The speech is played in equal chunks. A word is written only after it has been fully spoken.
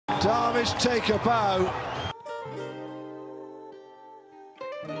Darvich take a bow.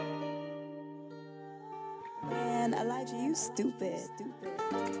 Man, Elijah, you stupid.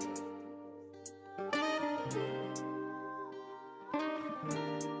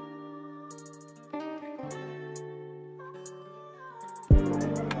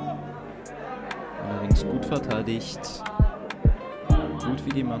 Allerdings gut verteidigt. Gut,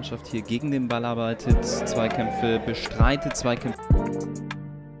 wie die Mannschaft hier gegen den Ball arbeitet. Zweikämpfe bestreitet, Zweikämpfe.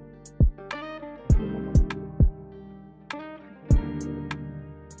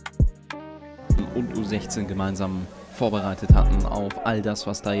 Und U16 gemeinsam vorbereitet hatten auf all das,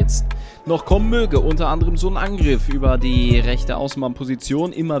 was da jetzt noch kommen möge. Unter anderem so ein Angriff über die rechte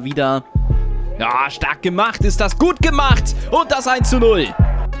Außenbahnposition. Immer wieder, ja, stark gemacht, ist das gut gemacht. Und das 1:0.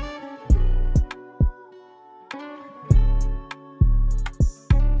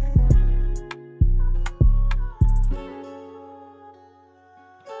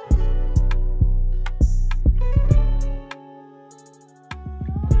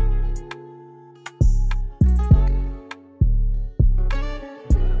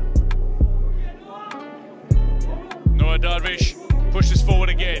 Darvich pushes forward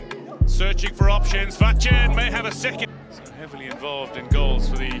again, searching for options. Vatchen may have a second. So heavily involved in goals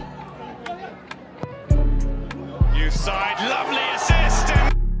for the youth side. Lovely assist.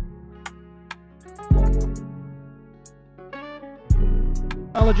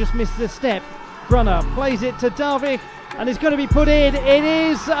 Allah just misses a step. Brunner plays it to Darvich and it's going to be put in. It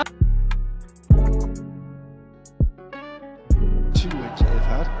is. 2 wins that they've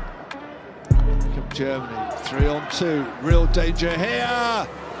had. Come Germany, 3-on-2, real danger here.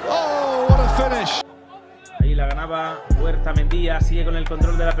 Oh, what a finish! Ahí la ganaba Huerta Mendía, sigue con el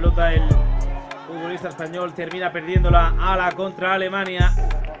control de la pelota el futbolista español, termina perdiéndola a la contra Alemania.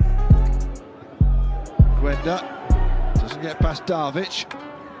 Gwenda doesn't get past Darvich.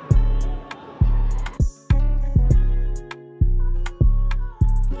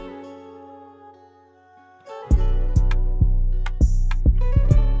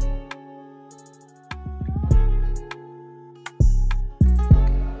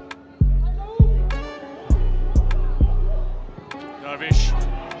 Darvich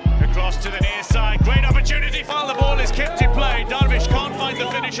across to the near side, great opportunity while the ball is kept in play. Darvich can't find the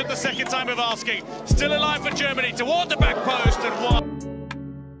finish at the second time of asking. Still alive for Germany toward the back post and one.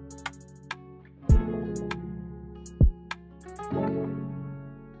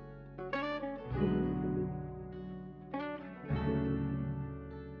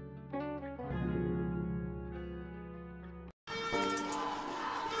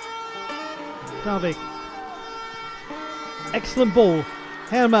 Darvich. Excellent ball.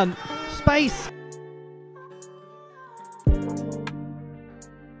 Hermann. Space.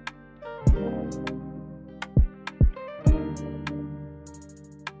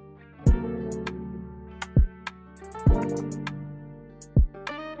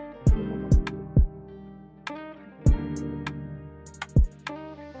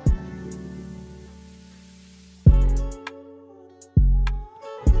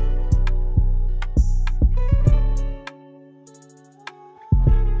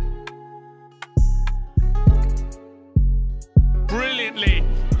 Brilliantly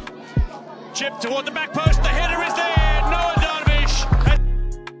chipped toward the back post. The header is there. Noah Darvich.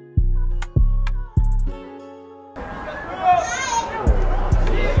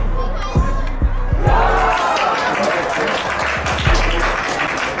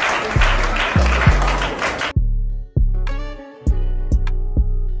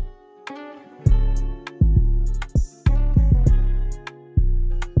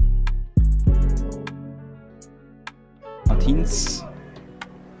 Martins.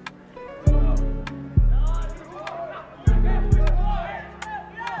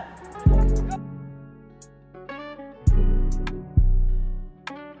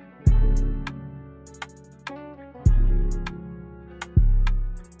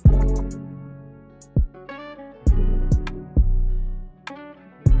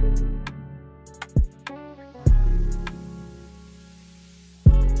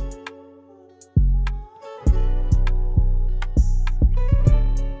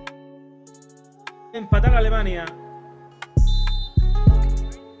 Empatar a Alemania.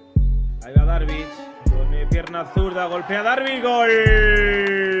 Ahí va Darvich con pierna zurda, golpea Darvich, gol.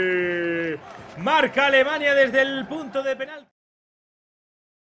 Marca Alemania desde el punto de penalti.